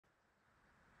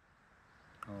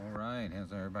Alright,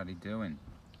 how's everybody doing?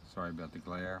 Sorry about the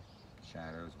glare,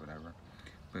 shadows, whatever.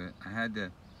 But I had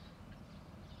to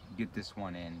get this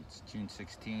one in. It's June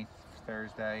 16th,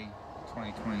 Thursday,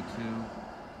 2022.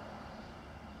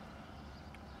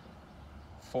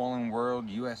 Fallen World,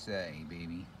 USA,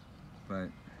 baby. But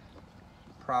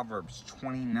Proverbs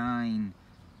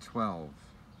 29:12.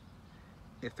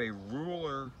 If a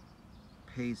ruler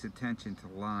pays attention to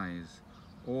lies,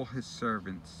 all his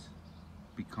servants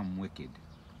become wicked.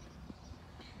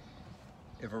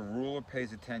 If a ruler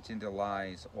pays attention to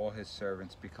lies, all his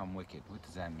servants become wicked. What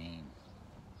does that mean?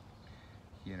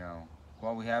 You know,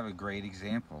 well, we have a great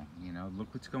example. You know,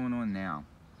 look what's going on now.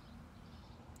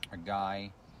 A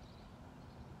guy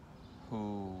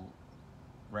who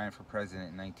ran for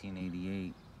president in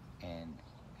 1988 and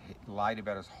lied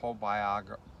about his whole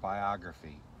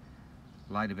biography,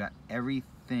 lied about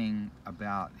everything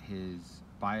about his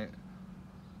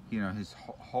his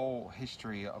whole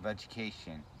history of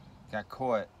education. Got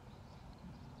caught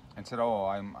and said, "Oh,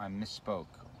 I misspoke,"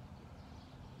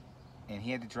 and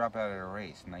he had to drop out of the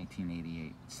race in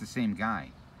 1988. It's the same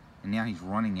guy, and now he's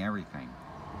running everything.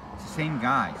 It's the same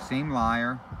guy, same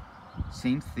liar,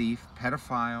 same thief,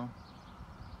 pedophile.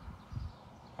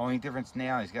 Only difference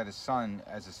now, he's got his son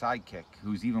as a sidekick,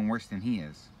 who's even worse than he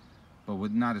is, but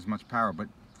with not as much power, but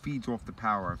feeds off the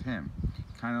power of him.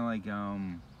 Kind of like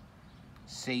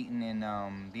Satan and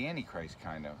the Antichrist,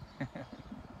 kind of.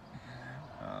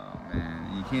 Oh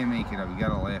man, you can't make it up. You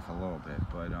gotta laugh a little bit,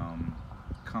 but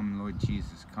come Lord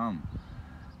Jesus, come.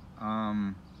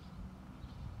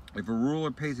 If a ruler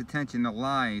pays attention to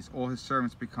lies, all his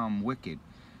servants become wicked.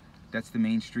 That's the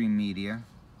mainstream media,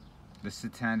 the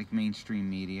satanic mainstream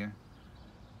media,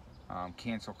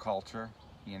 cancel culture,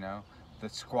 you know, the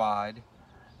squad,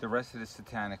 the rest of the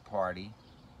satanic party,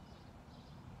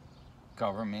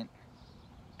 government,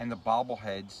 and the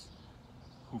bobbleheads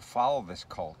who follow this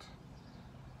cult.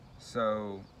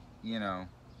 So, you know,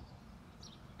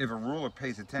 if a ruler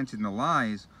pays attention to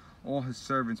lies, all his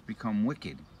servants become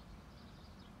wicked.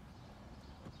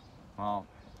 Well,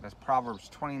 that's Proverbs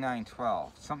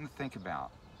 29:12. Something to think about,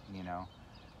 you know.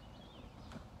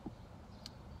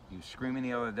 He was screaming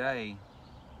the other day,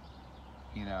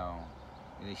 you know,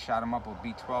 they shot him up with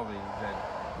B-12. He said,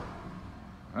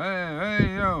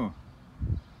 hey, yo.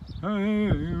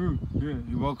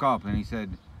 He woke up and he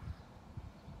said,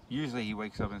 usually he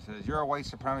wakes up and says, "You're a white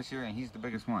supremacist," and he's the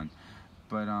biggest one.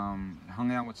 But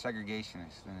hung out with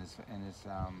segregationists, and his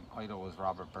idol was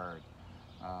Robert Byrd,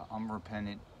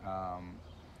 unrepentant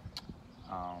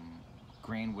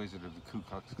grand wizard of the Ku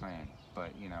Klux Klan.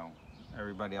 But you know,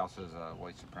 everybody else is a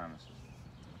white supremacist.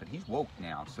 But he's woke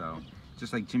now, so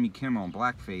just like Jimmy Kimmel and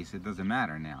blackface, it doesn't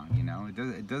matter now. You know,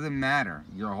 it doesn't matter.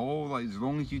 Your whole life, as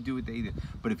long as you do what they do.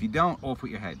 But if you don't, off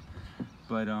with your head.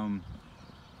 But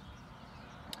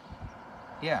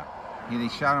yeah, they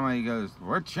shot him and he goes,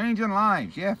 "We're changing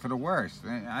lives." Yeah, for the worse.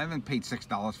 I haven't paid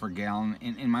 $6 for a gallon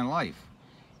in my life,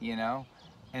 you know?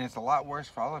 And it's a lot worse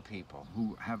for other people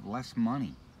who have less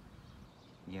money,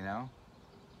 you know?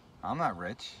 I'm not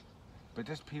rich, but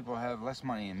just people have less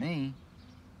money than me,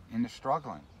 and they're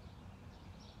struggling.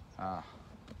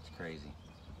 It's crazy.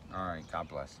 All right, God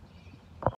bless.